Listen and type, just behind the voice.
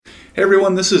Hey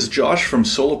everyone, this is Josh from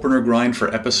Solopreneur Grind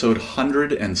for episode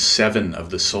 107 of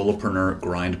the Solopreneur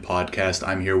Grind podcast.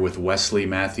 I'm here with Wesley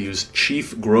Mathews,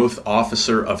 Chief Growth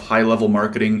Officer of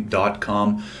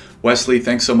HighLevelMarketing.com. Wesley,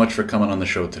 thanks so much for coming on the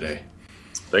show today.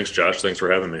 Thanks, Josh. Thanks for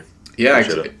having me. Yeah,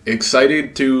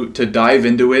 excited to dive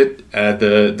into it.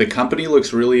 The company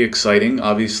looks really exciting.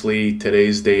 Obviously,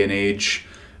 today's day and age,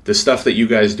 the stuff that you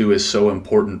guys do is so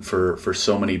important for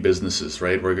so many businesses,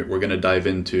 right? We're going to dive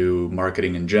into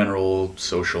marketing in general,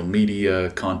 social media,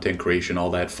 content creation,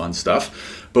 all that fun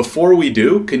stuff. Before we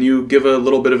do, can you give a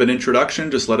little bit of an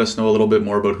introduction? Just let us know a little bit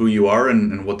more about who you are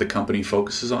and what the company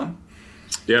focuses on.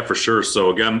 Yeah, for sure. So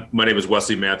again, my name is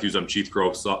Wesley Mathews. I'm Chief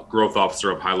Growth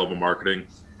Officer of High Level Marketing.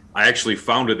 I actually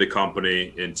founded the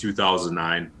company in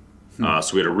 2009.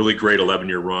 So we had a really great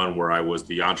 11-year run where I was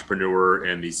the entrepreneur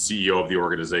and the CEO of the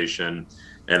organization.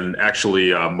 And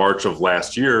actually, March of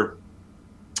last year,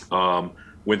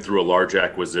 went through a large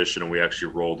acquisition, and we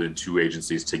actually rolled in two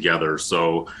agencies together.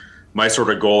 So my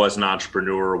sort of goal as an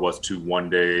entrepreneur was to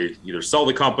one day either sell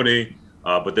the company,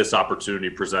 but this opportunity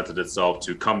presented itself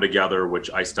to come together, which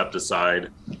I stepped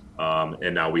aside.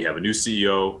 And now we have a new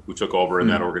CEO who took over in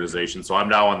that organization. So I'm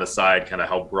now on the side, kind of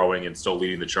help growing and still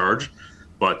leading the charge.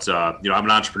 But, I'm an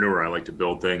entrepreneur. I like to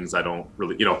build things. I don't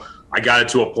really, I got it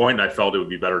to a point and I felt it would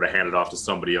be better to hand it off to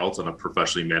somebody else on a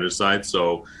professionally managed side.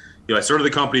 So, I started the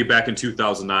company back in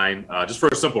 2009, just for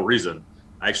a simple reason.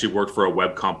 I actually worked for a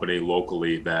web company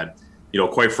locally that,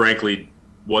 quite frankly,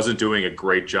 wasn't doing a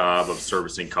great job of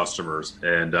servicing customers.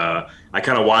 And I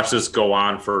kind of watched this go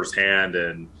on firsthand,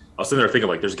 and I was sitting there thinking,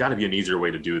 like, there's got to be an easier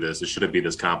way to do this. It shouldn't be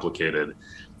this complicated.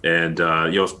 And,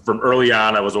 from early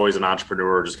on, I was always an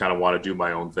entrepreneur, just kind of want to do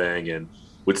my own thing and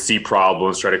would see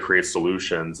problems, try to create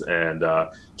solutions, and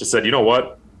just said, you know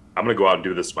what, I'm going to go out and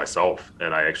do this myself.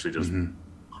 And I actually just,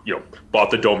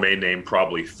 bought the domain name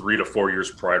probably 3 to 4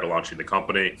 years prior to launching the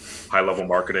company, High Level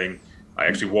Marketing. I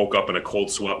actually woke up in a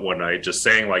cold sweat one night just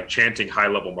saying, like, chanting High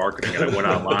Level Marketing, and I went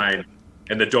online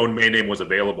and the domain name was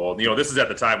available. This is at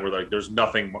the time where, like, there's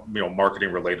nothing,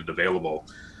 marketing related available.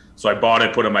 So I bought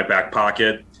it, put it in my back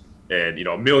pocket, and,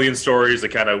 a million stories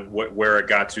of kind of where it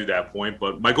got to that point.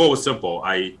 But my goal was simple.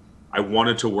 I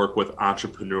wanted to work with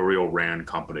entrepreneurial ran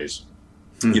companies.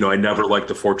 I never liked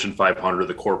the Fortune 500,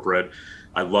 the corporate.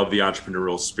 I love the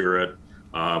entrepreneurial spirit.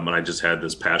 And I just had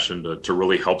this passion to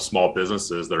really help small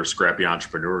businesses that are scrappy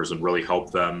entrepreneurs and really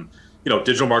help them.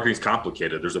 Digital marketing is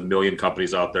complicated. There's a million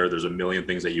companies out there. There's a million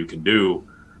things that you can do.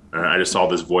 And I just saw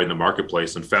this void in the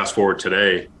marketplace. And fast forward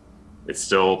today, it's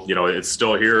still, it's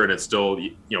still here, and it's still,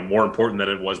 more important than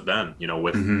it was then,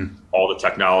 with all the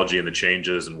technology and the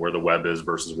changes and where the web is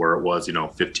versus where it was,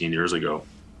 15 years ago.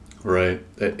 Right.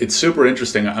 It's super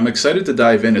interesting. I'm excited to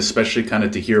dive in, especially kind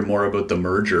of to hear more about the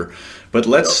merger. But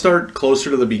let's start closer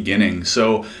to the beginning.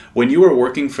 So when you were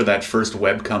working for that first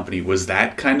web company, was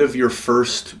that kind of your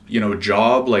first,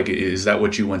 job? Like, is that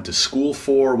what you went to school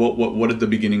for? What did the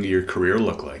beginning of your career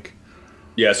look like?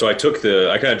 Yeah, so I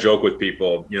kind of joke with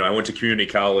people, I went to community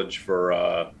college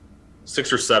for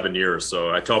 6 or 7 years.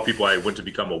 So I tell people I went to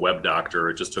become a web doctor.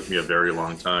 It just took me a very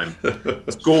long time.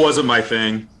 School wasn't my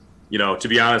thing. To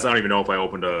be honest, I don't even know if I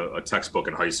opened a textbook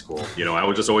in high school. I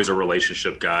was just always a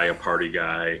relationship guy, a party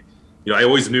guy. I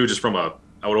always knew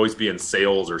I would always be in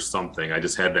sales or something. I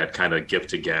just had that kind of gift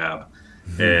to gab.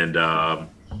 And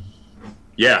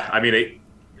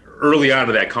early on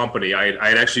to that company, I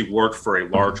had actually worked for a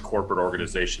large corporate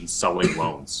organization selling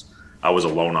loans. I was a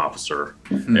loan officer.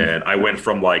 And I went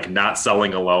from, like, not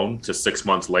selling a loan to 6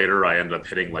 months later, I ended up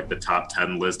hitting, like, the top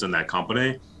 10 list in that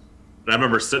company. And I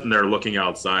remember sitting there looking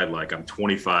outside, like, I'm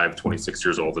 25, 26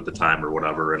 years old at the time or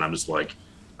whatever. And I'm just like,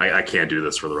 I can't do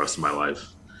this for the rest of my life.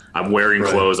 I'm wearing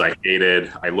clothes I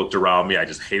hated. I looked around me. I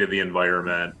just hated the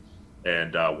environment.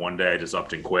 And one day I just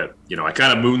upped and quit. I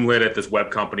kind of moonlit at this web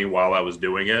company while I was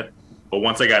doing it. But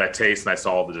once I got a taste and I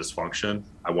saw all the dysfunction,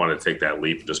 I wanted to take that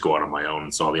leap and just go out on my own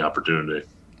and saw the opportunity.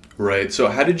 Right. So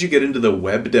how did you get into the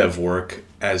web dev work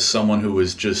as someone who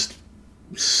was just,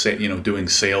 doing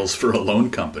sales for a loan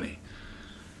company?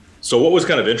 So what was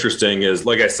kind of interesting is,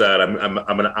 like I said, I'm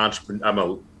an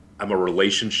entrepreneur. I'm a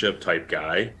relationship type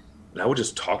guy. And I would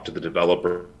just talk to the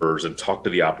developers and talk to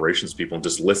the operations people and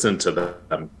just listen to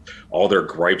them, all their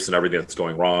gripes and everything that's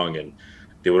going wrong. And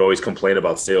they would always complain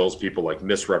about salespeople, like,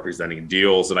 misrepresenting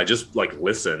deals. And I just, like,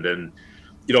 listened. And,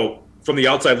 from the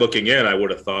outside looking in, I would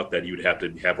have thought that you'd have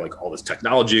to have, like, all this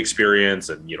technology experience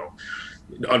and,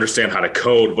 understand how to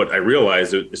code. But I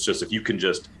realized it's just, if you can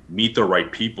just meet the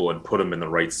right people and put them in the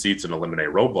right seats and eliminate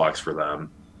roadblocks for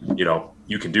them,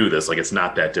 you can do this. Like, it's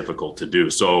not that difficult to do.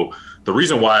 So the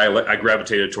reason why I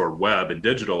gravitated toward web and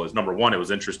digital is, number one, it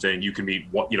was interesting. You can meet,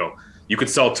 you could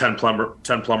sell 10 plumbers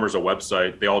a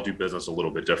website. They all do business a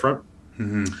little bit different.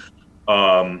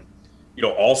 Mm-hmm.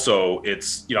 Also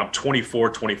it's, I'm 24,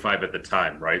 25 at the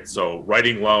time, right? So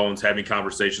writing loans, having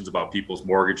conversations about people's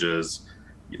mortgages,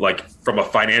 like from a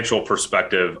financial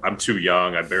perspective, I'm too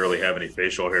young. I barely have any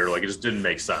facial hair. Like, it just didn't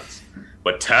make sense.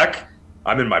 But tech,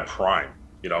 I'm in my prime,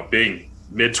 being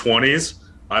mid 20s,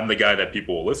 I'm the guy that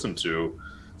people will listen to.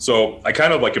 So I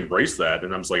kind of like embraced that,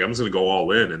 and I'm just like, I'm just going to go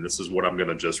all in, and this is what I'm going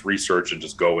to just research and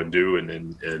just go and do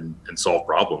and solve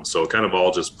problems. So it kind of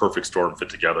all just perfect storm fit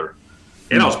together.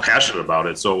 And I was passionate about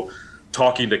it. So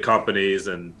talking to companies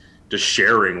and just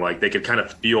sharing, like, they could kind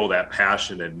of feel that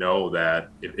passion and know that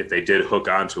if they did hook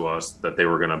onto us, that they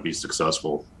were going to be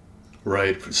successful.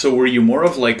 Right. So were you more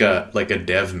of like a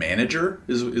dev manager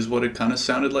is what it kind of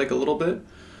sounded like a little bit?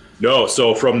 No.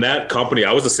 So from that company,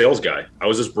 I was a sales guy. I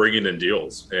was just bringing in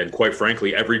deals. And quite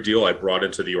frankly, every deal I brought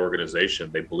into the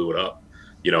organization, they blew it up,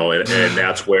 and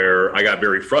that's where I got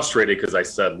very frustrated, because I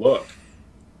said, look,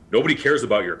 nobody cares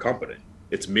about your company.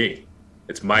 It's me.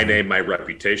 It's my name, my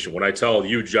reputation. When I tell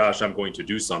you, Josh, I'm going to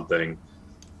do something,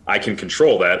 I can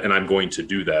control that, and I'm going to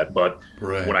do that. But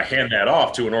when I hand that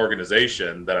off to an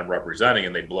organization that I'm representing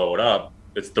and they blow it up,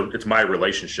 it's my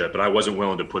relationship, and I wasn't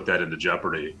willing to put that into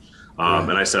jeopardy.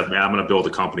 And I said, man, I'm going to build a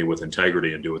company with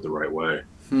integrity and do it the right way.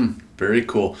 Very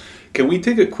cool. Can we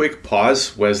take a quick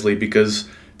pause, Wesley? Because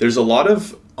there's a lot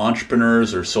of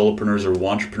entrepreneurs or solopreneurs or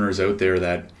entrepreneurs out there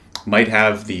that might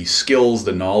have the skills,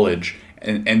 the knowledge,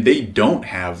 and they don't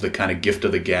have the kind of gift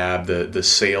of the gab, the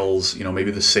sales, maybe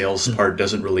the sales part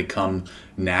doesn't really come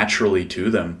naturally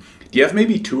to them. Do you have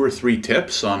maybe 2 or 3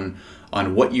 tips on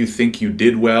what you think you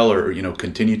did well, or,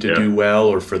 continue to do well,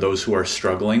 or for those who are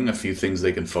struggling, a few things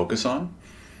they can focus on?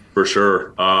 For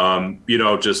sure.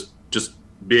 Just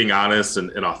being honest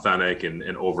and authentic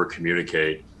and over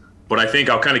communicate. But I think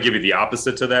I'll kind of give you the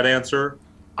opposite to that answer.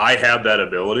 I have that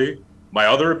ability. My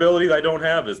other ability that I don't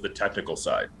have is the technical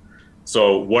side.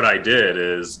 So what I did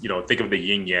is, think of the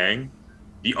yin yang.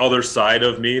 The other side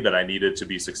of me that I needed to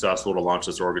be successful to launch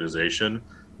this organization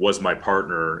was my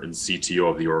partner and CTO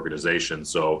of the organization.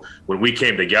 So when we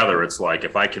came together, it's like,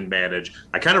 if I can manage,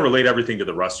 I kind of relate everything to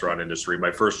the restaurant industry.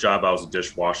 My first job, I was a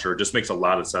dishwasher. It just makes a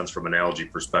lot of sense from an analogy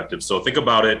perspective. So think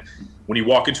about it. When you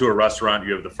walk into a restaurant,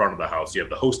 you have the front of the house, you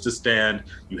have the hostess stand,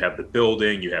 you have the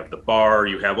building, you have the bar,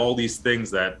 you have all these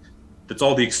things that's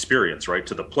all the experience, right?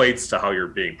 To the plates, to how you're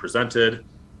being presented.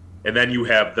 And then you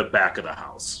have the back of the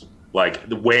house, like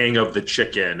the weighing of the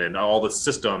chicken and all the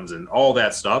systems and all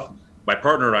that stuff. My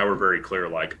partner and I were very clear,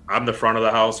 like, I'm the front of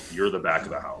the house, you're the back of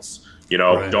the house.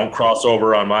 Don't cross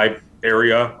over on my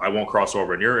area. I won't cross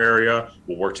over in your area.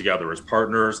 We'll work together as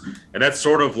partners. And that's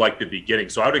sort of like the beginning.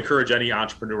 So I would encourage any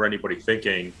entrepreneur, anybody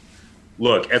thinking,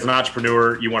 look, as an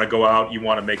entrepreneur, you want to go out, you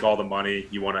want to make all the money,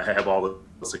 you want to have all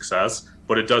the success,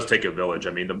 but it does take a village.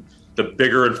 I mean, the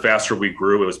bigger and faster we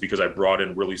grew, it was because I brought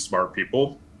in really smart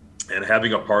people, and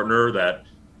having a partner that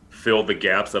filled the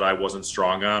gaps that I wasn't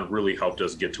strong on really helped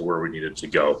us get to where we needed to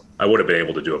go. I would have been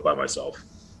able to do it by myself.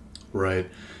 Right.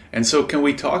 And so can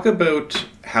we talk about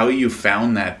how you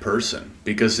found that person?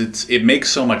 Because it makes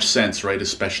so much sense, right?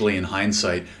 Especially in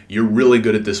hindsight. You're really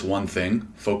good at this one thing.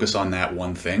 Focus on that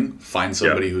one thing. Find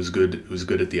somebody who's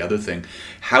good at the other thing.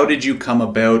 How did you come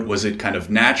about? Was it kind of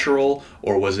natural,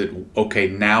 or was it, okay,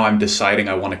 now I'm deciding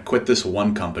I want to quit this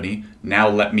one company. Now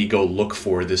let me go look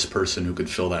for this person who could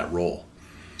fill that role?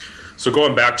 So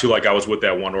going back to, like, I was with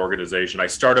that one organization. I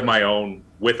started my own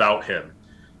without him.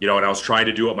 And I was trying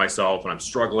to do it myself, and I'm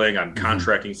struggling. I'm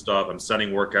contracting stuff. I'm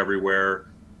sending work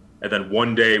everywhere. And then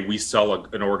one day we sell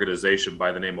an organization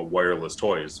by the name of Wireless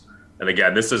Toys. And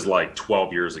again, this is like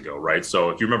 12 years ago, right? So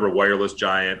if you remember Wireless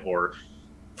Giant, or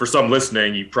for some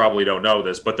listening, you probably don't know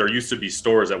this, but there used to be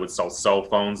stores that would sell cell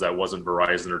phones that wasn't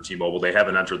Verizon or T-Mobile. They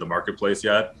haven't entered the marketplace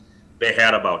yet. They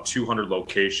had about 200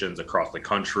 locations across the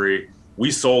country.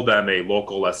 We sold them a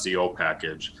local SEO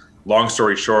package. Long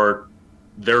story short,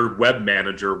 their web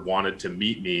manager wanted to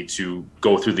meet me to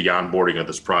go through the onboarding of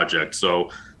this project. So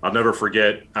I'll never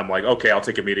forget. I'm like, okay, I'll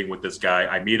take a meeting with this guy.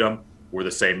 I meet him. We're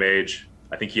the same age.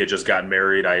 I think he had just gotten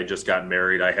married. I had just gotten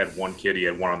married. I had one kid. He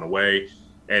had one on the way.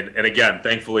 And again,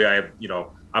 thankfully, I have,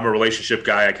 I'm a relationship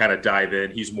guy. I kind of dive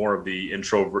in. He's more of the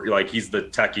introvert, like he's the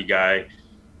techie guy.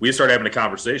 We started having a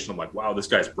conversation. I'm like, wow, this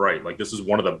guy's bright. Like, this is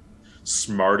one of the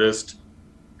smartest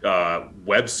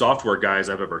web software guys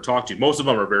I've ever talked to. Most of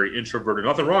them are very introverted.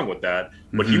 Nothing wrong with that.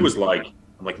 But he was like,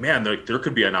 I'm like, man, there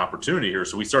could be an opportunity here.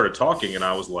 So we started talking, and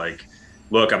I was like,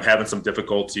 look, I'm having some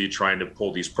difficulty trying to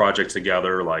pull these projects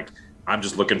together. Like, I'm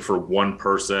just looking for one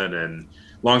person. And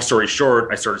long story short,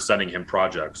 I started sending him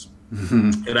projects.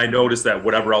 And I noticed that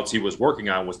whatever else he was working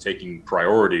on was taking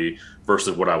priority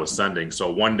versus what I was sending. So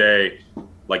one day,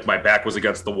 like, my back was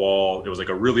against the wall. It was like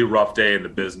a really rough day in the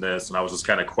business. And I was just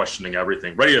kind of questioning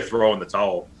everything, ready to throw in the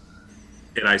towel.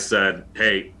 And I said,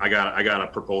 hey, I got a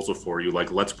proposal for you.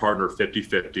 Like, let's partner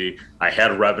 50-50. I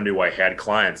had revenue, I had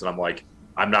clients. And I'm like,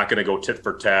 I'm not going to go tit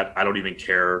for tat. I don't even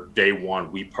care. Day one,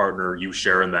 we partner, you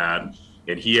share in that.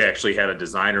 And he actually had a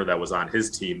designer that was on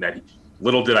his team that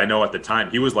little did I know at the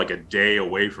time, he was like a day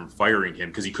away from firing him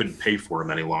because he couldn't pay for him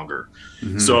any longer.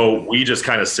 So we just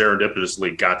kind of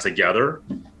serendipitously got together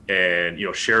and,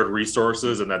 shared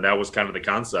resources. And then that was kind of the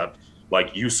concept.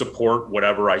 Like, you support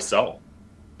whatever I sell,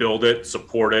 build it,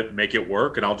 support it, make it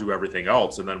work, and I'll do everything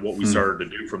else. And then what we started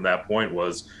to do from that point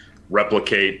was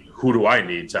replicate who do I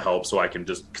need to help so I can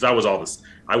just, because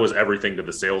I was everything to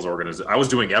the sales organization. I was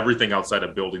doing everything outside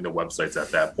of building the websites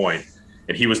at that point.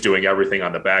 And he was doing everything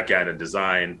on the back end and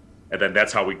design. And then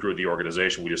that's how we grew the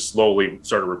organization. We just slowly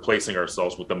started replacing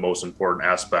ourselves with the most important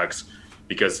aspects,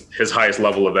 because his highest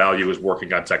level of value is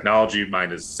working on technology.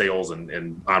 Mine is sales and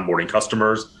onboarding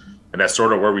customers. And that's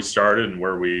sort of where we started and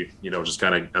where we, just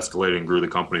kind of escalated and grew the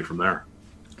company from there.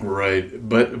 Right.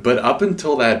 But up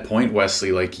until that point,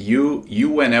 Wesley, like you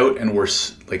went out and were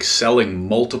like selling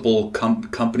multiple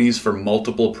companies for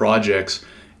multiple projects,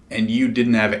 and you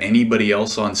didn't have anybody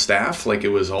else on staff? Like, it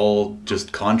was all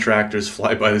just contractors,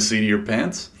 fly by the seat of your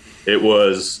pants? It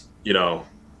was,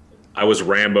 I was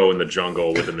Rambo in the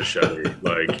jungle with a machete.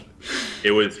 Like,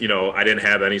 it was, I didn't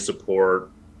have any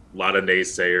support, a lot of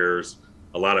naysayers,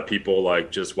 a lot of people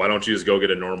like, just, why don't you just go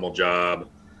get a normal job?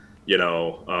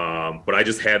 But I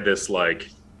just had this, like,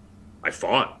 I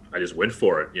fought. I just went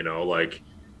for it, like,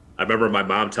 I remember my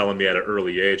mom telling me at an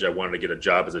early age I wanted to get a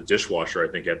job as a dishwasher,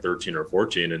 I think at 13 or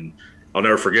 14. And I'll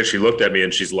never forget, she looked at me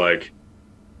and she's like,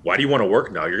 why do you want to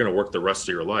work now? You're going to work the rest of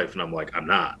your life. And I'm like, I'm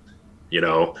not,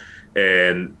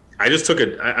 and I just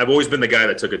I've always been the guy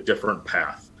that took a different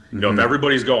path. If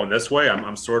everybody's going this way,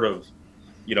 I'm sort of,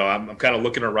 I'm kind of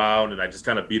looking around, and I just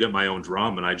kind of beat up my own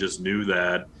drum. And I just knew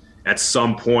that at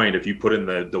some point, if you put in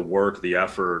the work, the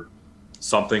effort,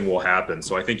 something will happen.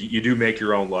 So I think you do make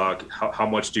your own luck. How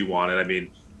much do you want it? I mean,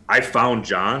 I found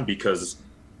John because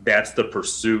that's the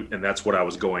pursuit and that's what I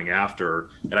was going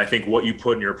after. And I think what you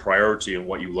put in your priority and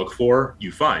what you look for,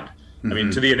 you find. I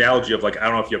mean, to the analogy of, like, I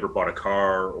don't know if you ever bought a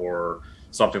car or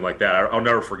something like that. I'll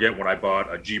never forget when I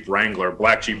bought a Jeep Wrangler,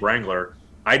 black Jeep Wrangler.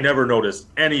 I never noticed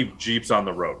any Jeeps on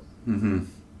the road.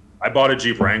 I bought a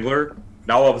Jeep Wrangler.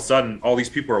 Now all of a sudden, all these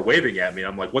people are waving at me.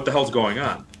 I'm like, what the hell's going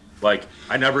on? Like,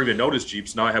 I never even noticed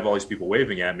Jeeps. Now I have all these people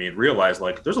waving at me and realize,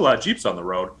 like, there's a lot of Jeeps on the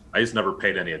road. I just never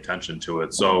paid any attention to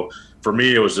it. So for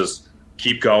me, it was just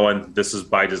keep going. This is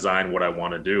by design what I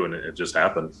want to do. And it just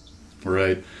happened.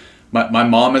 Right. My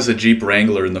mom has a Jeep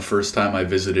Wrangler, and the first time I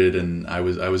visited and I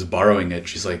was borrowing it,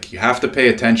 she's like, you have to pay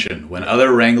attention. When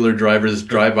other Wrangler drivers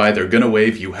drive by, they're going to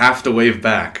wave. You have to wave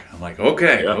back. I'm like,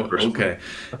 okay, Yeah, okay.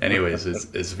 Anyways,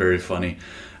 it's very funny.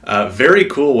 Very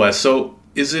cool, Wes. So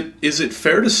is it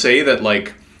fair to say that,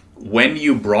 like, when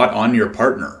you brought on your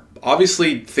partner,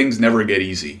 obviously things never get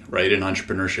easy, right, in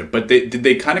entrepreneurship, but did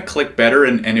they kind of click better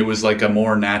and it was like a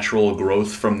more natural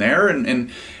growth from there?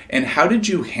 And how did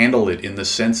you handle it, in the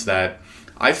sense that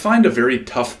I find a very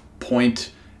tough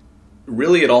point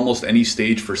really at almost any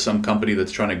stage for some company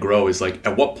that's trying to grow is, like,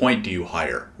 at what point do you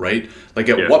hire, right? Like,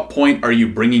 at what point are you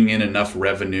bringing in enough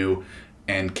revenue,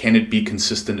 and can it be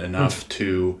consistent enough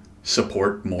to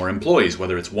support more employees,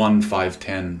 whether it's 1, 5,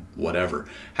 10, whatever?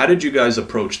 How did you guys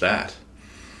approach that?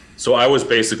 So I was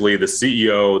basically the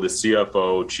CEO, the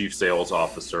CFO, chief sales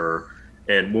officer.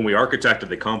 And when we architected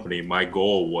the company, my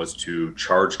goal was to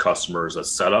charge customers a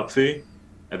setup fee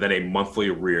and then a monthly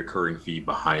reoccurring fee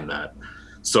behind that.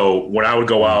 So when I would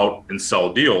go out and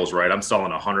sell deals, right, I'm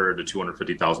selling $100,000 to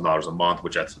 $250,000 a month,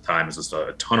 which at the time is just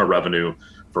a ton of revenue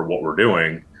for what we're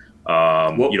doing.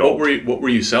 What were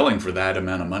you selling for that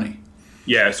amount of money?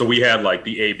 Yeah, so we had, like,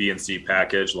 the A, B, and C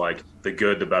package, like the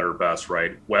good, the better, best,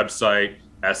 right? Website,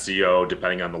 SEO,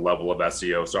 depending on the level of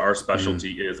SEO. So our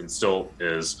specialty is and still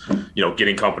is,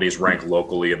 getting companies ranked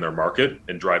locally in their market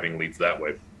and driving leads that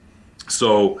way.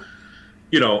 So,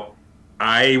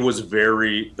 I was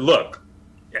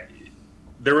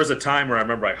there was a time where I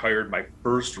remember I hired my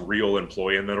first real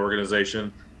employee in that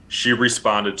organization. She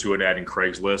responded to an ad in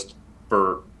Craigslist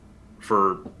for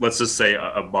let's just say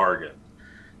a bargain.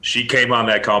 She came on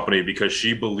that company because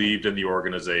she believed in the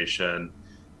organization.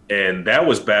 And that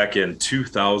was back in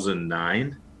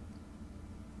 2009.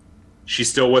 She's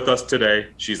still with us today.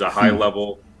 She's a high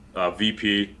level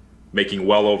VP, making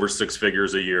well over 6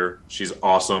 figures a year. She's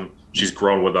awesome. She's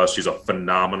grown with us. She's a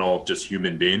phenomenal just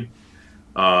human being.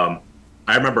 I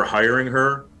remember hiring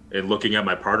her and looking at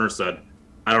my partner and said,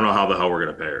 I don't know how the hell we're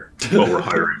going to pay her, but we're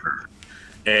hiring her.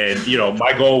 And,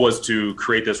 my goal was to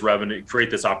create this revenue, create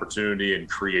this opportunity and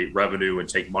create revenue and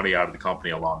take money out of the company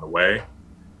along the way.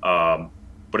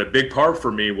 But a big part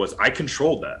for me was I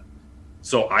controlled that.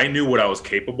 So I knew what I was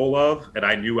capable of, and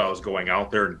I knew I was going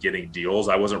out there and getting deals.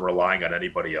 I wasn't relying on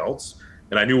anybody else.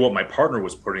 And I knew what my partner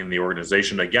was putting in the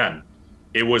organization. Again,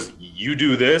 it was, you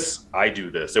do this, I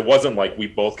do this. It wasn't like we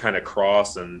both kind of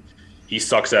cross and he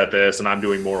sucks at this and I'm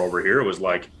doing more over here. It was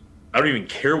like, I don't even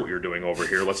care what you're doing over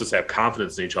here. Let's just have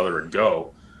confidence in each other and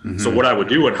go. Mm-hmm. So what I would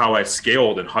do and how I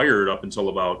scaled and hired up until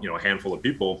about, a handful of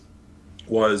people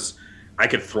was I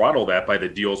could throttle that by the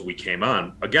deals we came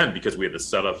on, again, because we had the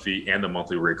setup fee and the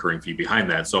monthly recurring fee behind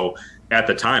that. So at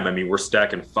the time, we're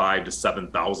stacking $5,000 to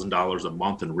 $7,000 a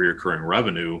month in recurring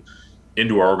revenue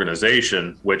into our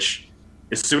organization, which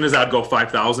as soon as I'd go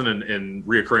 5,000 in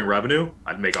recurring revenue,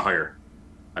 I'd make a hire.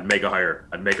 That's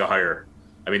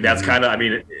kind of,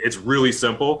 it's really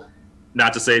simple.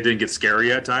 Not to say it didn't get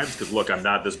scary at times, because look, I'm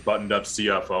not this buttoned up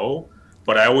CFO,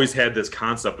 but I always had this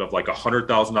concept of like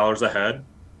 $100,000 ahead.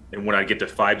 And when I get to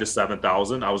 5,000 to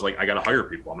 7,000, I was like, I got to hire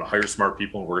people. I'm going to hire smart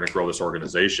people, and we're going to grow this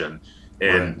organization.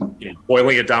 And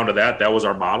boiling it down to that was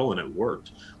our model, and it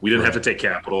worked. We didn't have to take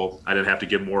capital. I didn't have to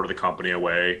give more of the company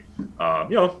away.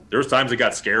 There's times it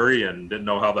got scary and didn't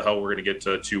know how the hell we're going to get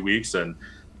to 2 weeks. And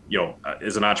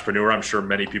as an entrepreneur, I'm sure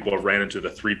many people have ran into the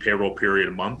 3 payroll period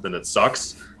a month, and it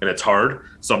sucks and it's hard.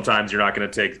 Sometimes you're not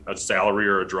going to take a salary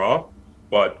or a draw,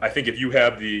 but I think if you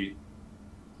have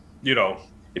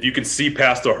if you can see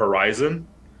past the horizon,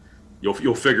 you'll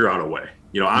figure out a way.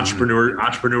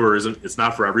 Entrepreneur it's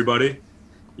not for everybody.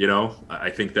 I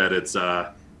think that it's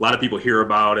a lot of people hear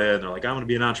about it and they're like, I want to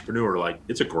be an entrepreneur. Like,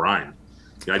 it's a grind.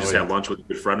 I just had lunch with a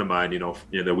good friend of mine,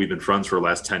 that we've been friends for the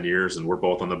last 10 years, and we're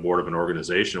both on the board of an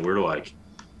organization. And we were like,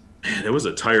 man, it was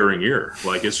a tiring year.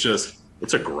 Like, it's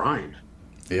a grind.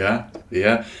 Yeah.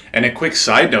 And a quick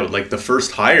side note, like the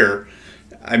first hire,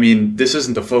 this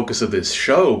isn't the focus of this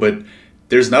show, but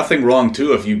there's nothing wrong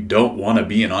too if you don't want to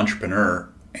be an entrepreneur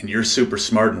and you're super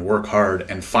smart and work hard,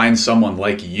 and find someone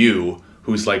like you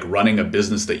who's like running a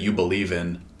business that you believe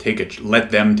in,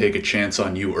 let them take a chance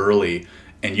on you early,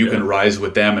 and you can rise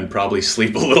with them and probably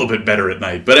sleep a little bit better at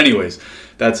night. But anyways,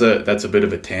 that's a bit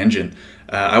of a tangent.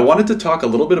 I wanted to talk a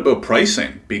little bit about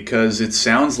pricing, because it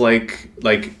sounds like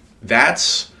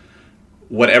that's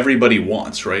what everybody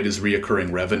wants, right? Is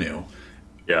reoccurring revenue.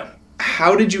 Yeah.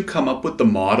 How did you come up with the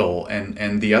model?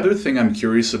 And the other thing I'm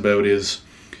curious about is,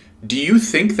 do you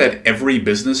think that every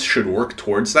business should work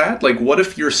towards that? Like, what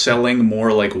if you're selling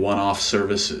more like one-off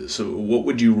services? So what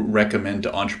would you recommend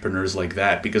to entrepreneurs like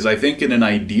that? Because I think in an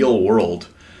ideal world,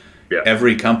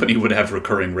 every company would have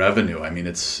recurring revenue.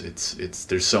 It's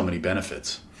there's so many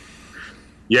benefits.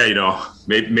 Yeah,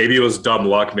 maybe it was dumb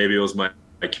luck. Maybe it was my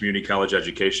community college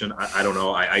education. I don't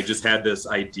know. I just had this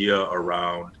idea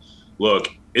around, look,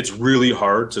 it's really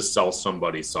hard to sell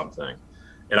somebody something.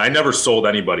 And I never sold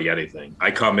anybody anything. I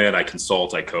come in, I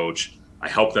consult, I coach, I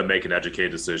help them make an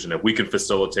educated decision. If we can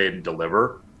facilitate and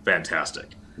deliver,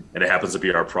 fantastic. And it happens to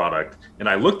be our product. And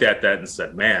I looked at that and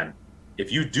said, man,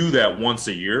 if you do that once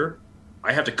a year,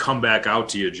 I have to come back out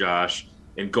to you, Josh,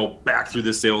 and go back through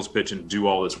the sales pitch and do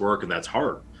all this work. And that's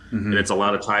hard. Mm-hmm. And it's a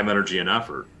lot of time, energy, and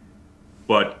effort.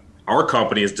 But our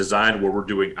company is designed where we're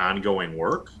doing ongoing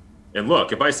work. And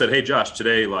look, if I said, hey, Josh,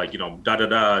 today, like, it's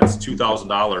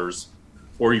 $2,000,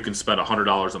 or you can spend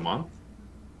 $100 a month,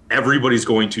 everybody's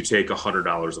going to take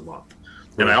 $100 a month.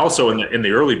 And I also, in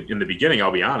the beginning, I'll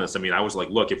be honest, I was like,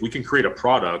 look, if we can create a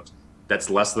product that's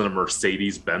less than a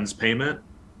Mercedes-Benz payment,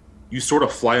 you sort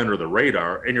of fly under the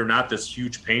radar, and you're not this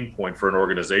huge pain point for an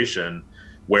organization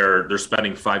where they're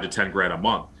spending $5,000 to $10,000 a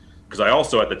month. Because I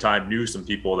also at the time knew some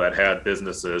people that had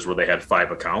businesses where they had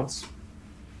 5 accounts.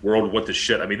 World, what the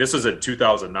shit? This is in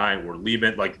 2009 where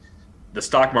Lehman, like, the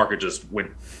stock market just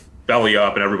went belly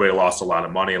up and everybody lost a lot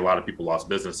of money. A lot of people lost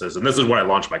businesses. And this is when I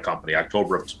launched my company,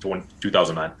 October of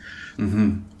 2009.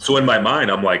 Mm-hmm. So in my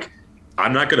mind, I'm like,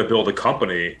 I'm not going to build a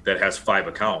company that has 5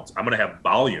 accounts. I'm going to have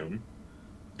volume.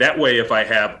 That way, if I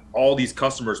have all these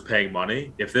customers paying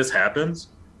money, if this happens,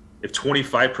 if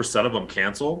 25% of them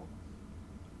cancel,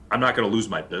 I'm not going to lose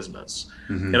my business.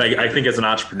 Mm-hmm. And I think as an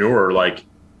entrepreneur, like,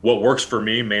 what works for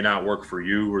me may not work for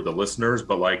you or the listeners,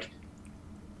 but like,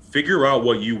 figure out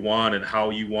what you want and how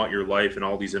you want your life and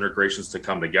all these integrations to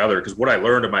come together. Because what I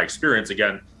learned in my experience,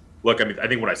 again, look, I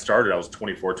think when I started, I was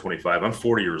 24, 25. I'm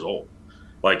 40 years old.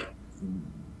 Like,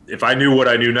 if I knew what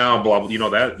I knew now, blah,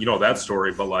 blah, that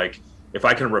story. But like, if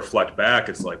I can reflect back,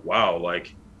 it's like, wow,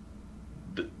 like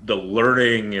the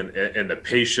learning and the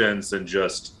patience and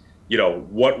just,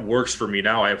 what works for me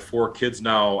now. I have 4 kids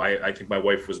now. I think my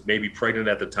wife was maybe pregnant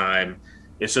at the time.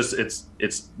 It's just,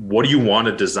 it's what do you want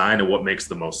to design and what makes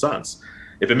the most sense?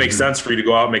 If it makes sense for you to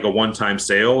go out and make a one-time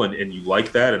sale and you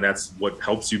like that, and that's what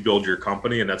helps you build your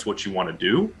company and that's what you want to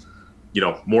do,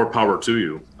 more power to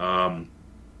you.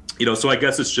 So I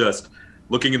guess it's just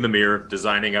looking in the mirror,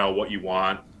 designing out what you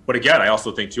want. But again, I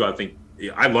also think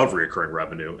I love recurring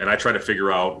revenue, and I try to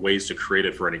figure out ways to create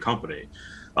it for any company.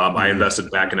 I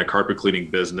invested back in a carpet cleaning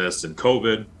business in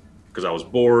COVID because I was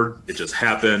bored. It just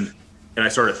happened. And I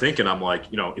started thinking, I'm like,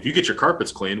 if you get your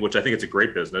carpets cleaned, which I think it's a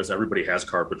great business, everybody has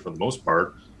carpet for the most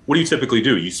part. What do you typically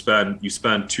do? You spend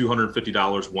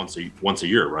 $250 once a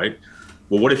year, right?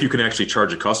 Well, what if you can actually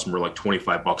charge a customer like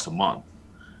 $25 a month?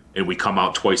 And we come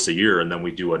out twice a year, and then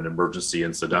we do an emergency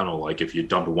incidental. Like if you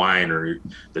dumped wine or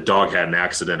the dog had an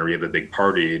accident or you have a big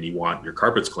party and you want your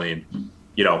carpets cleaned,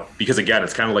 because again,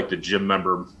 it's kind of like the gym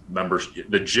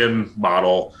the gym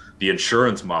model, the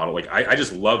insurance model. Like I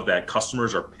just love that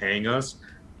customers are paying us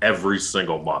every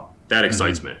single month. That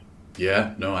excites me.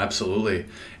 Yeah, no, absolutely.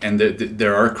 And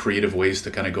there are creative ways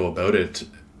to kind of go about it.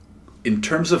 In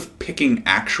terms of picking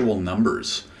actual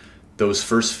numbers, those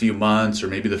first few months or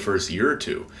maybe the first year or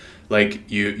two,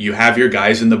 like you have your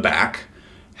guys in the back.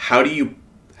 How do you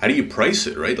price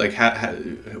it, right? Like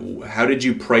how did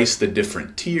you price the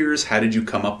different tiers? How did you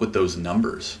come up with those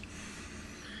numbers?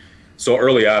 So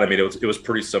early on, I mean, it was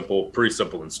pretty simple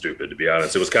and stupid, to be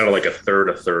honest. It was kind of like a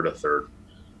third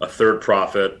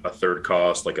profit, a third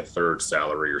cost, like a third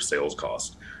salary or sales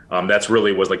cost. That's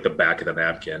really was like the back of the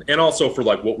napkin. And also for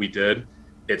like what we did,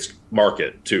 it's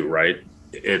market too, right?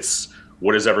 It's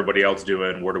what is everybody else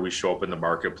doing? Where do we show up in the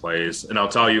marketplace? And I'll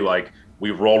tell you, like,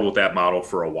 we rolled with that model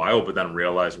for a while, but then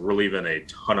realized we're leaving a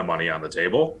ton of money on the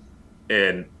table,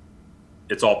 and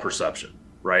it's all perception,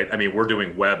 right? I mean, we're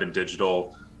doing web and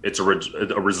digital. It's a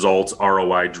results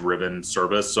ROI driven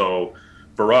service. So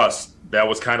for us, that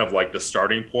was kind of like the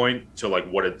starting point to like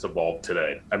what it's evolved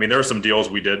today. I mean, there are some deals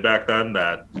we did back then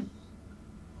that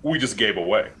we just gave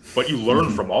away, but you learn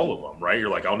from all of them, right? You're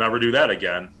like, I'll never do that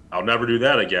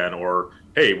again. Or,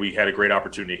 hey, we had a great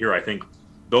opportunity here. I think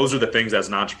those are the things as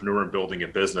an entrepreneur and building a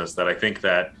business that I think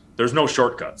that there's no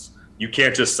shortcuts. You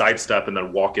can't just sidestep and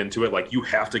then walk into it. Like you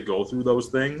have to go through those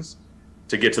things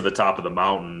to get to the top of the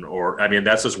mountain. Or, I mean,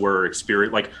 that's just where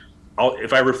experience, like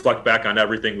if I reflect back on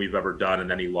everything we've ever done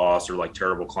and any loss or like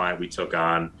terrible client we took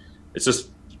on, it's just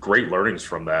great learnings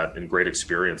from that and great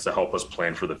experience to help us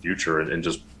plan for the future and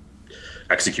just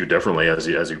execute differently as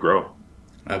you grow.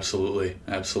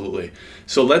 Absolutely.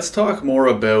 So let's talk more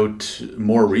about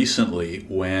more recently.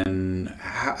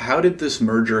 How did this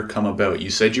merger come about?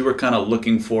 You said you were kind of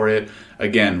looking for it.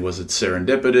 Again, was it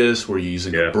serendipitous? Were you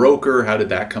using a broker? How did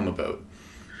that come about?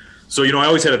 So, I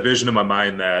always had a vision in my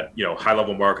mind that, high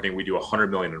level marketing, we do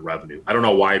 100 million in revenue. I don't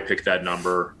know why I picked that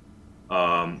number.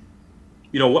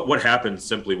 What happened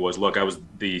simply was, look, I was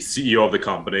the CEO of the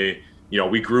company.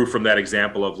 We grew from that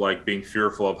example of like being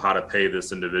fearful of how to pay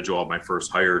this individual at my first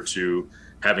hire to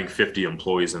having 50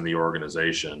 employees in the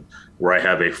organization where I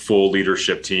have a full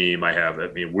leadership team.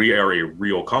 We are a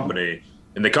real company,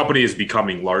 and the company is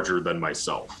becoming larger than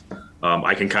myself.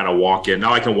 I can kind of walk in.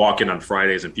 Now I can walk in on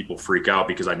Fridays and people freak out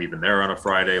because I'm even there on a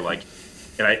Friday. I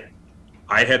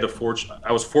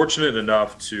was fortunate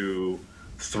enough to,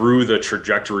 through the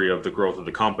trajectory of the growth of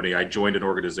the company, I joined an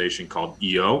organization called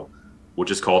EO,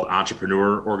 which is called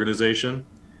Entrepreneur Organization.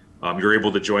 You're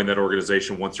able to join that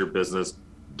organization once your business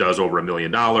does over $1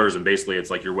 million. And basically it's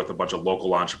like you're with a bunch of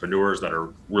local entrepreneurs that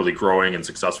are really growing and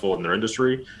successful in their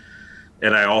industry.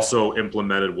 And I also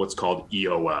implemented what's called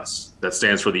EOS. That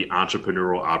stands for the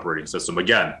Entrepreneurial Operating System.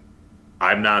 Again,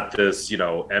 I'm not this,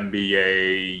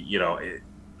 MBA,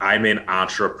 I'm an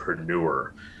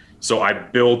entrepreneur. So I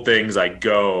build things, I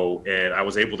go, and I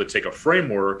was able to take a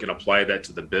framework and apply that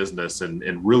to the business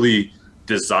and really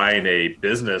design a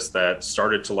business that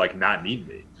started to like not need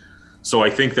me. So I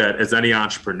think that as any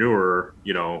entrepreneur,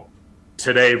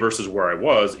 today versus where I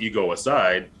was, ego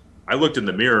aside, I looked in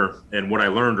the mirror, and what I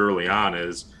learned early on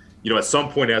is, at some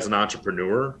point as an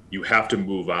entrepreneur, you have to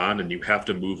move on and you have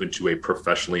to move into a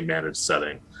professionally managed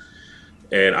setting.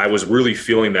 And I was really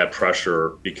feeling that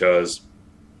pressure because,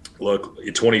 look,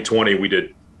 in 2020, we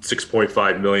did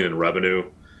 6.5 million in revenue,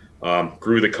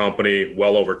 grew the company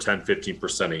well over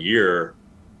 10-15% a year.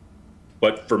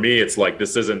 But for me, it's like,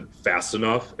 this isn't fast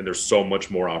enough and there's so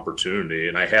much more opportunity.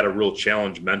 And I had a real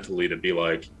challenge mentally to be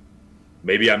like,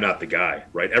 maybe I'm not the guy,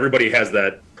 right? Everybody has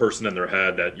that person in their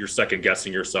head that you're second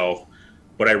guessing yourself.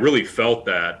 But I really felt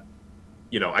that,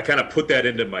 I kind of put that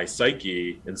into my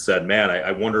psyche and said, man,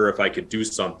 I wonder if I could do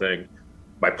something.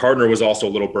 My partner was also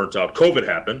a little burnt out. COVID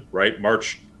happened, right?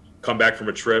 March, come back from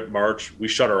a trip, March, we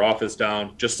shut our office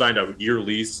down, just signed a year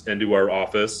lease into our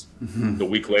office. The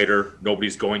week later,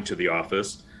 nobody's going to the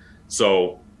office.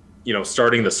 So,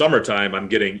 starting the summertime, I'm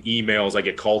getting emails. I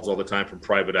get calls all the time from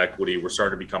private equity. We're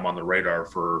starting to become on the radar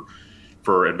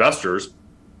for investors.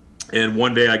 And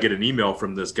one day I get an email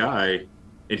from this guy,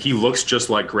 and he looks just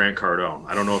like Grant Cardone.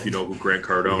 I don't know if you know who Grant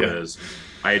Cardone is.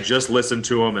 I had just listened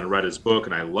to him and read his book,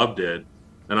 and I loved it.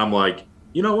 And I'm like,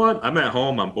 you know what? I'm at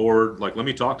home. I'm bored. Like, let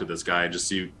me talk to this guy and just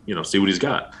see what he's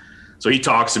got. So he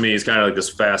talks to me. He's kind of like this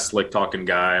fast, slick talking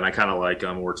guy, and I kind of like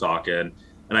him. We're talking.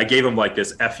 And I gave him like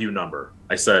this FU number.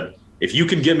 I said, if you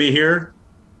can get me here,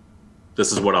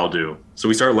 this is what I'll do. So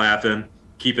we start laughing,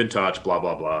 keep in touch, blah,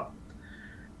 blah, blah.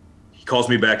 He calls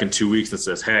me back in 2 weeks and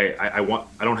says, hey, I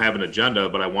don't have an agenda,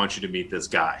 but I want you to meet this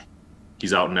guy.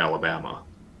 He's out in Alabama.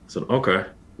 I said, okay,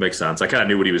 makes sense. I kind of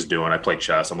knew what he was doing. I played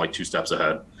chess. I'm like 2 steps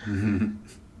ahead.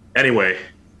 Anyway,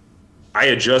 I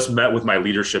had just met with my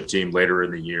leadership team later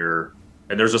in the year,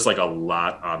 and there's just like a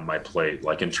lot on my plate,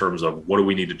 like in terms of what do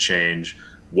we need to change?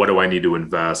 What do I need to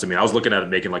invest? I mean, I was looking at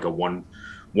making like a $1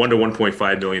 to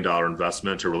 $1.5 million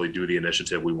investment to really do the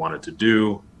initiative we wanted to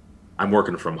do. I'm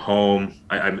working from home.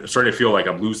 I'm starting to feel like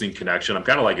I'm losing connection. I'm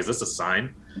kind of like, is this a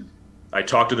sign? I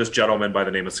talked to this gentleman by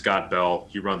the name of Scott Bell.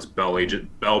 He runs Bell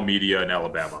Media in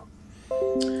Alabama.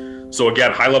 So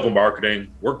again, high-level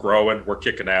marketing, we're growing, we're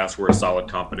kicking ass, we're a solid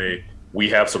company. We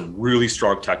have some really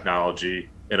strong technology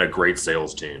and a great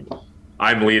sales team.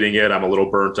 I'm leading it. I'm a little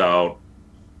burnt out.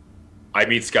 I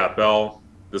meet Scott Bell.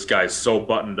 This guy's so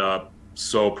buttoned up,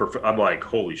 so perfect. I'm like,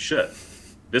 holy shit,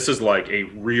 this is like a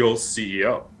real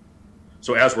CEO.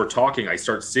 So as we're talking, I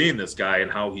start seeing this guy and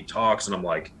how he talks, and I'm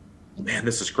like, man,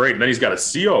 this is great. And then he's got a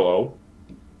COO.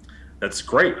 That's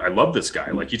great. I love this guy.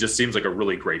 Like, he just seems like a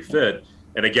really great fit.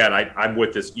 And again, I'm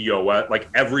with this EOS. Like,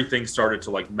 everything started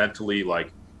to like mentally,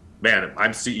 like, man,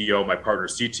 I'm CEO, my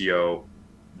partner's CTO.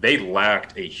 They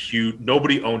lacked a huge,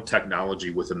 nobody owned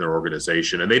technology within their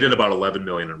organization, and they did about 11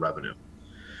 million in revenue.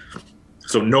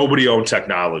 So nobody owned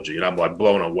technology, and I'm like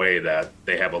blown away that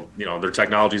they have their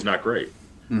technology is not great.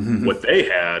 What they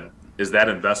had is that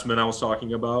investment I was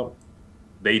talking about.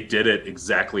 They did it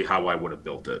exactly how I would have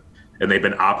built it, and they've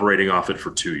been operating off it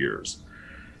for 2 years.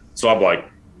 So I'm like,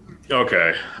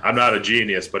 okay, I'm not a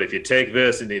genius, but if you take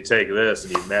this and you take this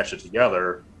and you mash it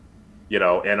together,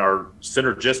 and our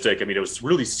synergistic, I mean, it was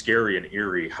really scary and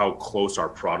eerie how close our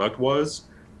product was.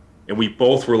 And we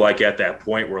both were like, at that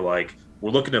point, we're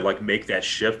looking to like make that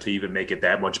shift to even make it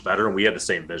that much better. And we had the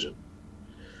same vision.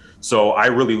 So I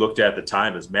really looked at the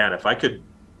time as, man, if I could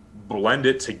blend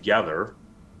it together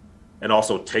and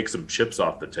also take some chips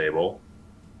off the table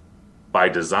by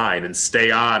design and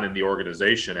stay on in the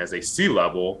organization as a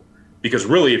C-level, because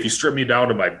really, if you strip me down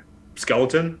to my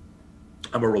skeleton,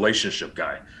 I'm a relationship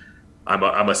guy.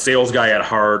 I'm a sales guy at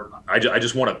heart. I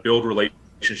just want to build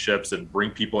relationships and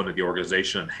bring people into the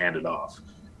organization and hand it off.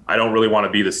 I don't really want to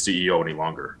be the CEO any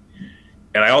longer.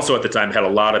 And I also at the time had a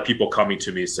lot of people coming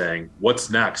to me saying,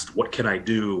 what's next? What can I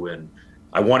do? And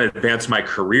I want to advance my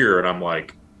career. And I'm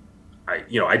like, I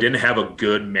didn't have a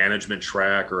good management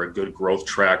track or a good growth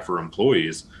track for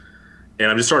employees. And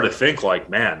I'm just starting to think like,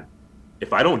 man,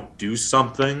 if I don't do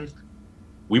something,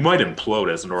 we might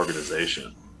implode as an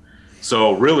organization.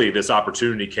 So really, this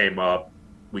opportunity came up.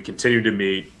 We continued to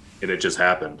meet, and it just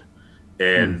happened.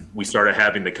 And we started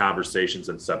having the conversations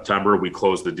in September. We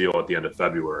closed the deal at the end of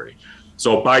February.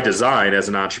 So by design, as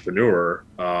an entrepreneur,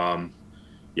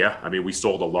 we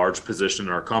sold a large position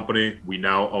in our company. We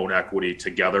now own equity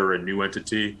together, a new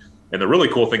entity. And the really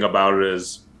cool thing about it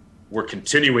is we're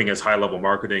continuing as high-level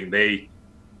marketing. They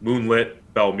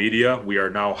moonlit Bell Media. We are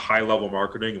now high-level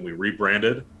marketing, and we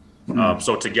rebranded.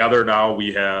 So together now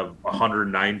we have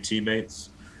 109 teammates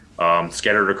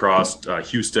scattered across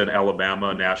Houston,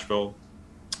 Alabama, Nashville,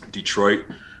 Detroit.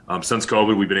 Since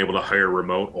COVID, we've been able to hire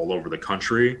remote all over the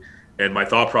country. And my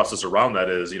thought process around that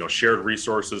is, shared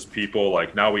resources, people,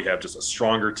 like now we have just a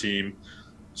stronger team,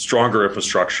 stronger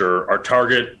infrastructure. Our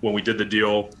target when we did the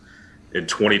deal in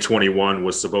 2021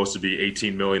 was supposed to be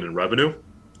 18 million in revenue.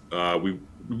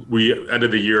 We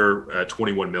ended the year at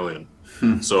 21 million.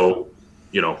 So,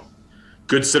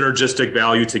 good synergistic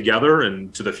value together,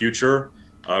 and to the future,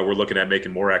 we're looking at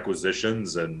making more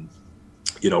acquisitions and,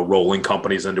 rolling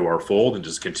companies into our fold and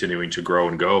just continuing to grow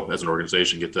and go as an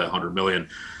organization, get to 100 million.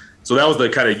 So that was the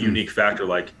kind of unique factor.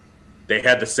 Like, they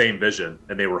had the same vision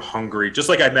and they were hungry. Just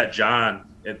like I met John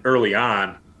and early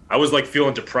on, I was like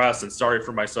feeling depressed and sorry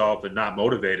for myself and not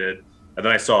motivated. And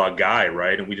then I saw a guy,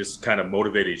 right? And we just kind of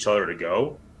motivated each other to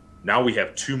go. Now we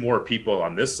have two more people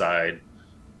on this side.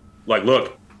 Like,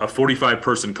 look, a 45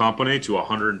 person company to a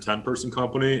 110 person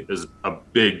company is a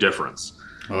big difference.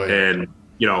 Oh, yeah. And,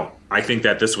 I think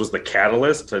that this was the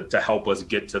catalyst to help us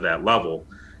get to that level.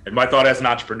 And my thought as an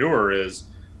entrepreneur is,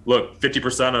 look,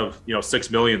 50% of,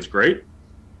 6 million is great,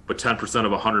 but 10%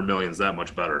 of 100 million is that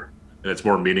much better. And it's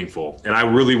more meaningful. And I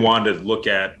really wanted to look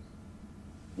at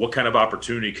what kind of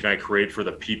opportunity can I create for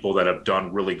the people that have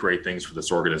done really great things for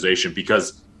this organization,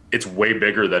 because it's way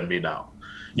bigger than me now.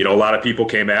 A lot of people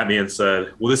came at me and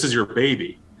said, well, this is your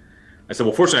baby. I said,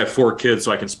 well, fortunately I have 4 kids,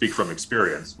 so I can speak from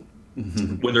experience.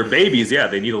 When they're babies, yeah,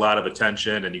 they need a lot of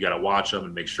attention, and you got to watch them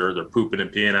and make sure they're pooping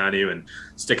and peeing on you and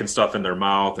sticking stuff in their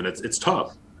mouth. And it's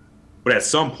tough. But at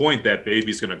some point that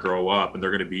baby's going to grow up and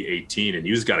they're going to be 18, and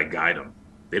you just got to guide them.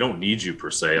 They don't need you per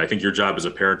se. I think your job as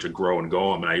a parent to grow and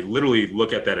go them. And I literally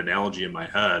look at that analogy in my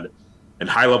head, and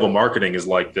high level marketing is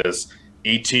like this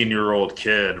 18-year-old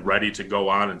kid ready to go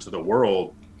on into the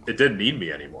world. It didn't need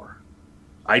me anymore.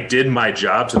 I did my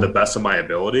job to the best of my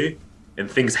ability,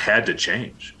 and things had to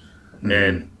change. Mm-hmm.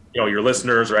 And, your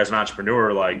listeners, or as an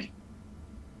entrepreneur, like,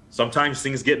 sometimes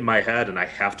things get in my head and I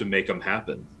have to make them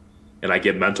happen. And I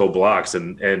get mental blocks,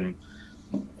 and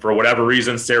for whatever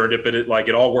reason, serendipity, like,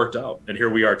 it all worked out. And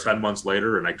here we are 10 months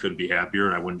later, and I couldn't be happier,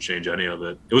 and I wouldn't change any of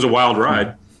it. It was a wild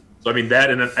ride. So, I mean, that,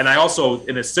 and I also,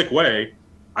 in a sick way,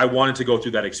 I wanted to go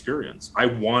through that experience. I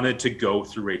wanted to go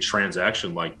through a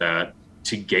transaction like that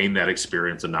to gain that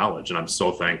experience and knowledge. And I'm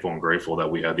so thankful and grateful that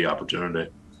we had the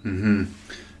opportunity. Mm-hmm.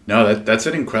 No, that's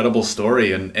an incredible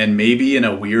story. And maybe in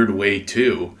a weird way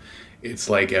too, it's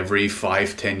like every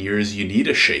 5-10 years you need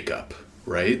a shakeup,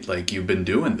 right? Like, you've been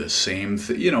doing this same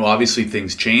obviously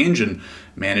things change, and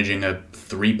managing a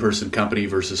 3-person company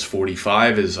versus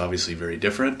 45 is obviously very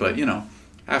different. But,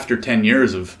 after 10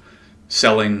 years of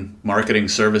selling marketing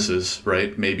services,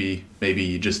 right? Maybe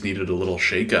you just needed a little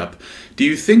shakeup. Do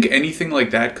you think anything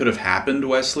like that could have happened,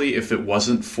 Wesley, if it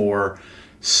wasn't for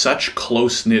such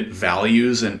close-knit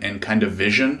values and kind of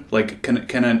vision? Like, can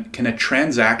a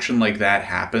transaction like that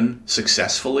happen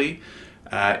successfully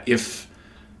if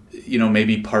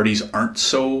maybe parties aren't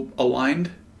so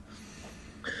aligned?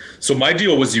 So my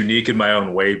deal was unique in my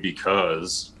own way,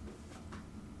 because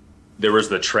there was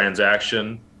the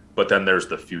transaction, but then there's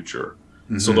the future.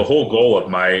 Mm-hmm. So the whole goal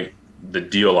of the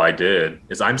deal I did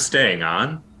is I'm staying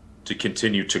on to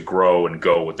continue to grow and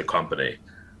go with the company.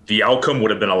 The outcome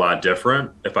would have been a lot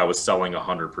different if I was selling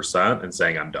 100% and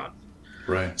saying I'm done.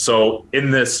 Right. So in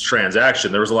this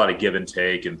transaction, there was a lot of give and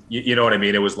take, and you know what I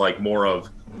mean? It was like more of,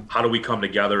 how do we come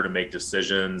together to make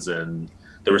decisions? And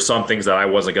there were some things that I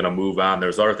wasn't going to move on.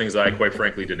 There's other things that I quite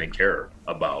frankly didn't care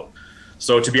about.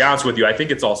 So to be honest with you, I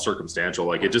think it's all circumstantial.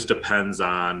 Like, it just depends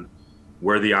on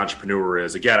where the entrepreneur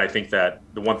is. Again, I think that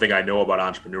the one thing I know about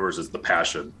entrepreneurs is the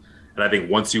passion. And I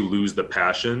think once you lose the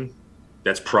passion,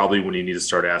 that's probably when you need to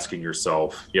start asking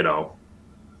yourself,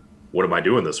 what am I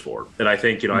doing this for? And I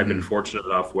think, I've been fortunate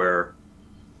enough where,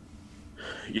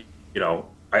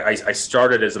 I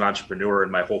started as an entrepreneur,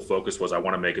 and my whole focus was I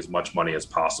want to make as much money as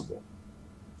possible.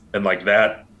 And like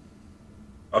that,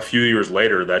 a few years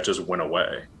later, that just went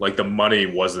away. Like, the money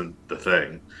wasn't the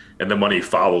thing, and the money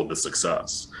followed the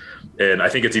success. And I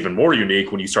think it's even more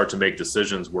unique when you start to make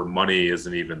decisions where money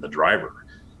isn't even the driver.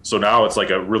 So now it's like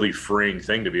a really freeing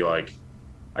thing to be like,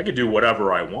 I could do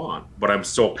whatever I want, but I'm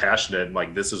so passionate, and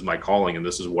like, this is my calling, and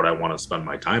this is what I want to spend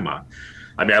my time on.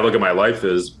 I mean, I look at my life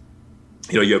as,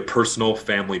 you have personal,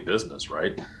 family, business,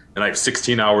 right? And I have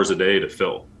 16 hours a day to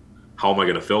fill. How am I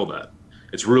going to fill that?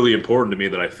 It's really important to me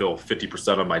that I fill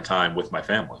 50% of my time with my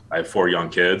family. I have 4 young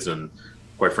kids, and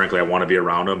quite frankly, I want to be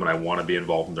around them, and I want to be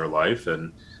involved in their life.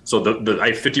 And so I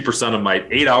have 50% of my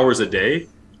 8 hours a day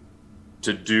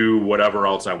to do whatever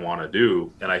else I want to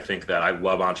do. And I think that I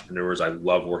love entrepreneurs. I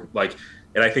love work.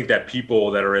 And I think that people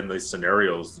that are in these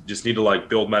scenarios just need to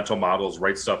build mental models,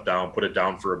 write stuff down, put it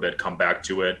down for a bit, come back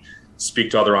to it, speak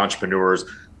to other entrepreneurs.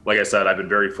 Like I said, I've been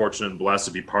very fortunate and blessed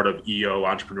to be part of EO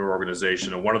Entrepreneur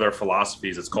Organization. And one of their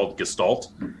philosophies, it's called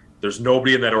Gestalt. There's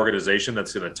nobody in that organization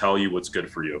that's going to tell you what's good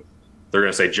for you. They're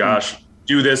going to say, Josh,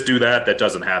 do this, do that. That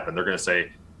doesn't happen. They're going to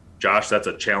say, Josh, that's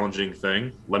a challenging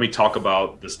thing. Let me talk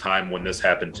about this time when this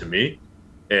happened to me,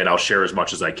 and I'll share as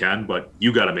much as I can, but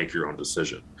you got to make your own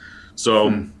decision. So,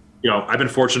 I've been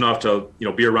fortunate enough to,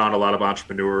 be around a lot of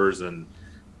entrepreneurs and,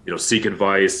 seek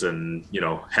advice and,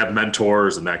 have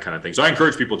mentors and that kind of thing. So I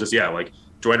encourage people just,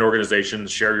 join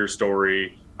organizations, share your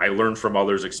story. I learn from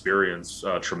others' experience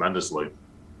tremendously.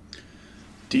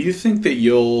 Do you think that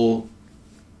you'll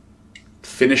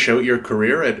finish out your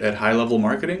career at high level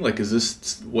marketing? Like, is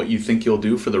this what you think you'll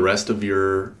do for the rest of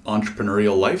your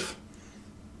entrepreneurial life?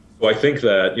 Well, I think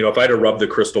that, if I had to rub the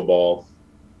crystal ball,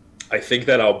 I think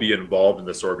that I'll be involved in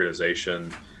this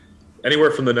organization anywhere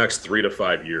from the next 3 to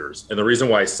 5 years. And the reason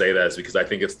why I say that is because I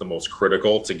think it's the most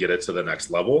critical to get it to the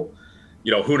next level.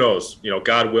 Who knows,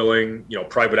 God willing,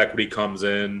 private equity comes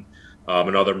in,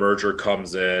 another merger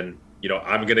comes in,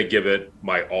 I'm going to give it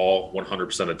my all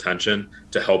 100% attention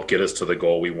to help get us to the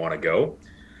goal we want to go.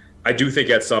 I do think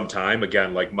at some time,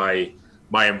 again, like my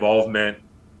involvement,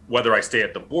 whether I stay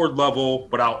at the board level,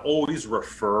 but I'll always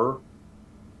refer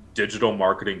digital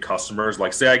marketing customers.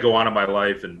 Like, say I go on in my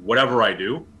life and whatever I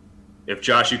do, if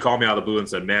Josh, you call me out of the blue and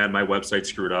said, man, my website's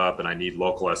screwed up and I need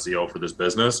local SEO for this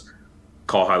business,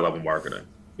 call High Level Marketing.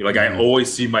 I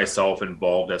always see myself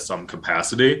involved at some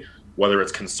capacity, whether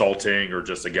it's consulting or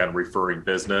just, again, referring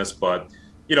business. But,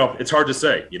 it's hard to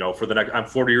say, for the next, I'm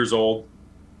 40 years old.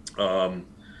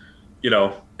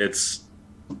 It's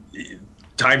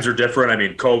times are different. I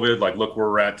mean, COVID, like, look where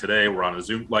we're at today. We're on a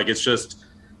Zoom. Like,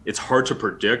 it's hard to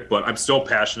predict, but I'm still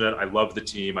passionate. I love the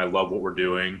team. I love what we're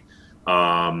doing.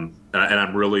 And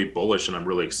I'm really bullish and I'm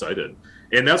really excited.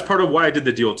 And that's part of why I did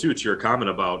the deal too, to your comment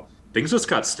about things just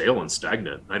got stale and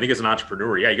stagnant. I think as an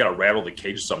entrepreneur, you got to rattle the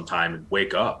cage sometime and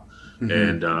wake up. Mm-hmm.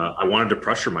 And I wanted to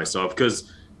pressure myself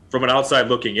because from an outside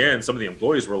looking in, some of the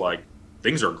employees were like,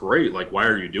 things are great. Like, why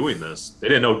are you doing this? They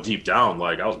didn't know deep down,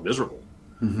 like, I was miserable.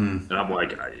 Mm-hmm. And I'm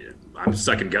like, I'm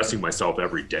second guessing myself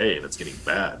every day and it's getting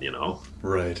bad,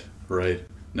 Right.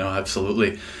 No,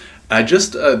 absolutely.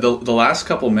 Just the last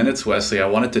couple minutes, Wesley, I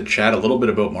wanted to chat a little bit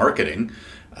about marketing.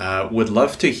 Would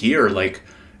love to hear, like,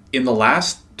 in the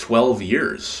last 12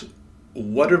 years,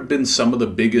 what have been some of the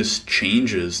biggest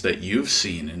changes that you've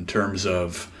seen in terms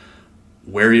of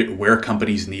where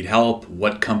companies need help,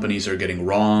 what companies are getting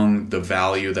wrong, the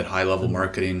value that high-level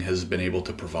marketing has been able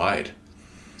to provide?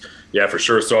 Yeah, for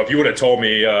sure. So if you would have told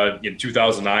me in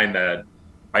 2009 that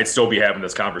I'd still be having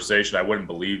this conversation, I wouldn't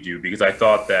believe you, because I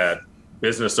thought that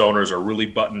business owners are really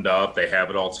buttoned up. They have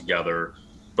it all together.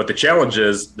 But the challenge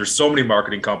is there's so many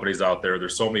marketing companies out there.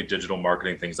 There's so many digital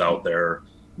marketing things out there.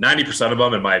 90% of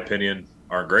them, in my opinion,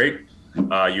 aren't great.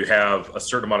 You have a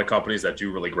certain amount of companies that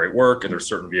do really great work, and there's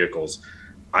certain vehicles.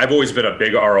 I've always been a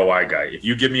big ROI guy. If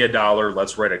you give me $1,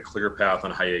 let's write a clear path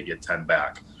on how you get 10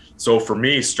 back. So for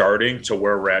me, starting to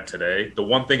where we're at today, the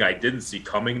one thing I didn't see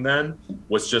coming then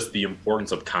was just the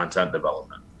importance of content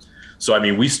development. So, I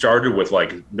mean, we started with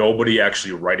like nobody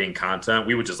actually writing content.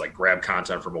 We would just like grab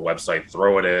content from a website,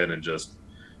 throw it in, and just,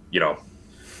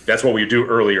 that's what we do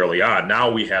early on. Now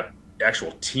we have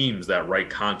actual teams that write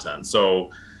content.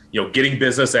 So, getting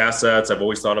business assets, I've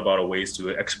always thought about ways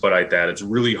to expedite that. It's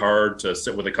really hard to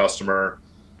sit with a customer,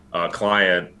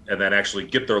 client, and then actually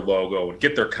get their logo and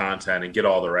get their content and get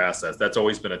all their assets. That's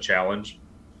always been a challenge.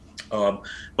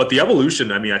 But the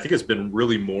evolution, I mean, I think it's been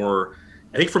really more,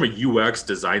 I think from a UX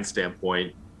design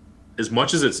standpoint, as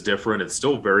much as it's different, it's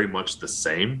still very much the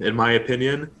same, in my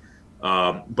opinion.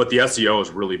 But the SEO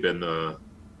has really been the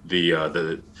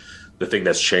thing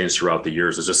that's changed throughout the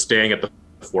years, is just staying at the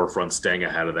forefront, staying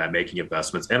ahead of that, making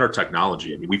investments, and our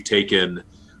technology. I mean, we've taken,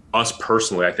 us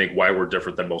personally, I think why we're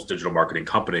different than most digital marketing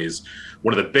companies,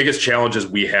 one of the biggest challenges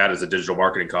we had as a digital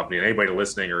marketing company, and anybody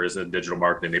listening or is in digital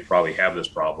marketing, they probably have this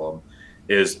problem,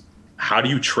 is how do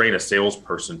you train a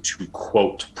salesperson to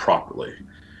quote properly?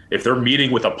 If they're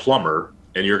meeting with a plumber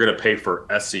and you're going to pay for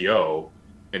SEO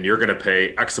and you're going to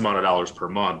pay X amount of dollars per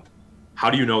month, how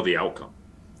do you know the outcome?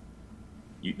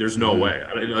 There's no way.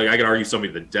 I can argue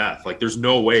somebody to death. Like, there's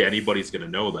no way anybody's going to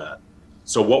know that.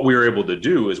 So what we were able to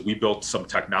do is we built some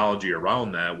technology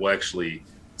around that. We'll actually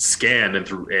scan and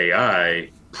through AI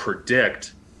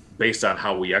predict based on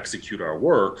how we execute our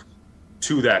work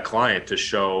to that client to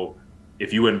show,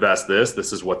 if you invest this,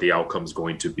 this is what the outcome is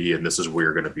going to be, and this is where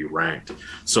you're going to be ranked.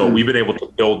 So we've been able to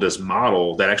build this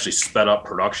model that actually sped up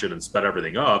production and sped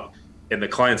everything up, and the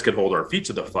clients can hold our feet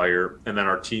to the fire, and then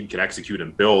our team can execute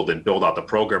and build out the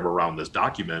program around this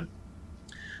document.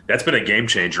 That's been a game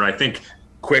changer. And I think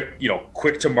quick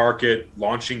to market,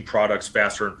 launching products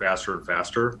faster and faster and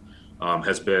faster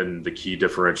has been the key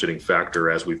differentiating factor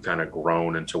as we've kind of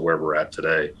grown into where we're at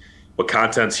today. But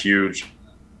content's huge.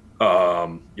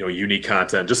 Unique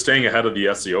content, just staying ahead of the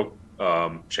SEO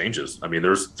changes. I mean,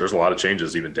 there's a lot of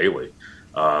changes even daily.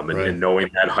 And knowing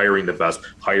that, hiring the best,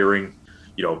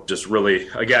 just really,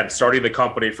 again, starting the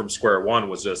company from square one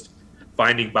was just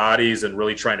finding bodies and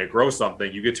really trying to grow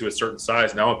something. You get to a certain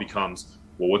size, now it becomes,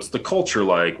 well, what's the culture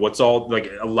like? What's all,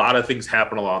 like, a lot of things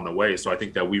happen along the way. So I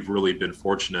think that we've really been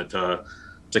fortunate to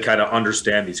kind of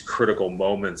understand these critical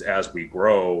moments as we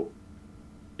grow,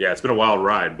 Yeah, it's been a wild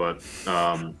ride, but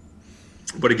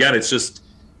again, it's just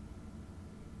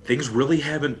things really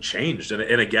haven't changed.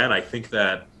 And again, I think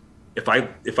that if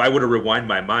I were to rewind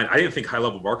my mind, I didn't think high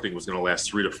level marketing was going to last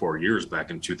 3 to 4 years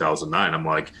back in 2009. I'm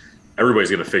like,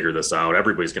 everybody's going to figure this out.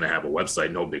 Everybody's going to have a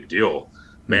website. No big deal.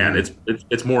 Man,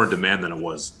 it's more in demand than it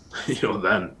was,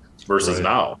 then versus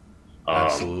now.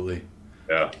 Absolutely.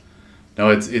 Yeah. No,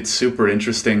 it's super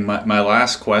interesting. My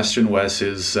last question, Wes,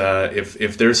 is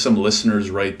if there's some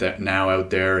listeners now out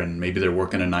there, and maybe they're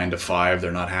working a 9 to 5, they're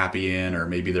not happy in, or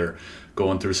maybe they're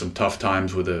going through some tough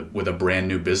times with a brand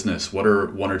new business. What are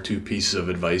 1 or 2 pieces of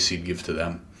advice you'd give to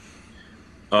them?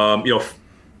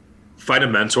 Find a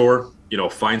mentor.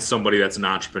 Find somebody that's an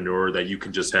entrepreneur that you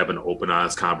can just have an open,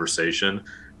 honest conversation.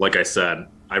 Like I said,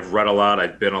 I've read a lot,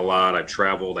 I've been a lot, I've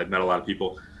traveled, I've met a lot of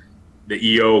people. The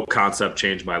EO concept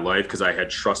changed my life because I had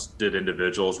trusted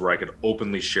individuals where I could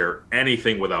openly share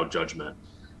anything without judgment.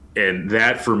 And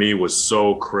that for me was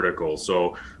so critical.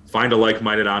 So find a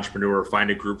like-minded entrepreneur, find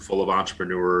a group full of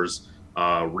entrepreneurs,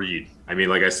 read. I mean,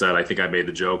 like I said, I think I made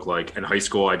the joke, like in high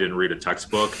school, I didn't read a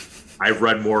textbook. I've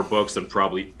read more books than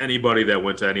probably anybody that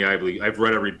went to any Ivy League. I've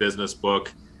read every business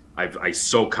book. I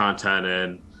soak content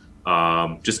in.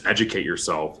 Just educate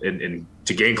yourself and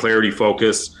to gain clarity,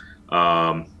 focus.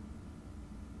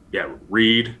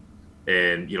 Read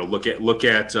and look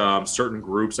at certain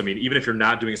groups. I mean, even if you're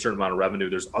not doing a certain amount of revenue,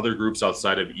 there's other groups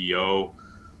outside of EO.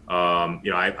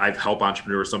 I've helped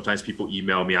entrepreneurs. Sometimes people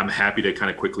email me. I'm happy to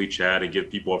kind of quickly chat and give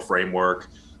people a framework.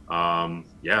 I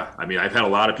mean, I've had a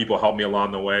lot of people help me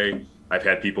along the way. I've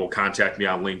had people contact me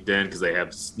on LinkedIn because they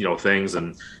have, things.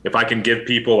 And if I can give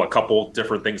people a couple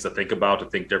different things to think about, to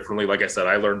think differently, like I said,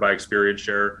 I learned by experience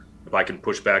share. If I can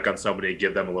push back on somebody and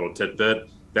give them a little tidbit,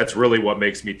 that's really what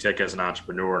makes me tick as an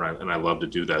entrepreneur. And I love to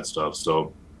do that stuff.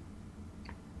 So.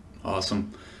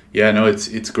 Awesome. Yeah, no,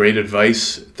 it's great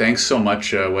advice. Thanks so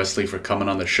much, Wesley, for coming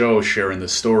on the show, sharing the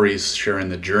stories, sharing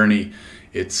the journey.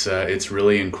 It's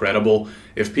really incredible.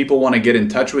 If people want to get in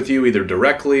touch with you, either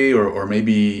directly or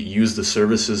maybe use the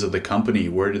services of the company,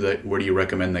 where do you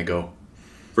recommend they go?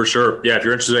 For sure. Yeah, if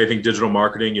you're interested in anything digital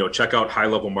marketing, check out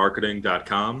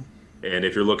highlevelmarketing.com. And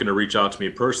if you're looking to reach out to me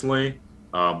personally,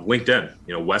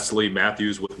 LinkedIn, Wesley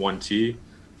Mathews with 1 T.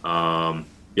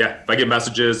 If I get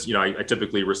messages, I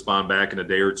typically respond back in a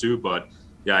day or two. But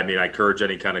yeah, I mean, I encourage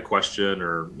any kind of question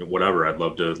or whatever. I'd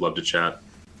love to chat.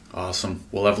 Awesome.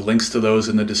 We'll have links to those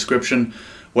in the description.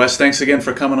 Wes, thanks again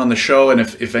for coming on the show. And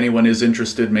if anyone is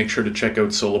interested, make sure to check out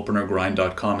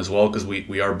solopreneurgrind.com as well, because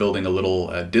we are building a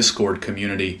little Discord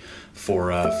community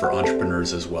for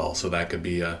entrepreneurs as well. So that could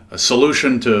be a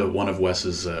solution to one of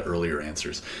Wes's earlier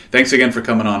answers. Thanks again for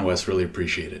coming on, Wes. Really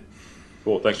appreciate it.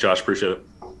 Cool. Thanks, Josh. Appreciate it.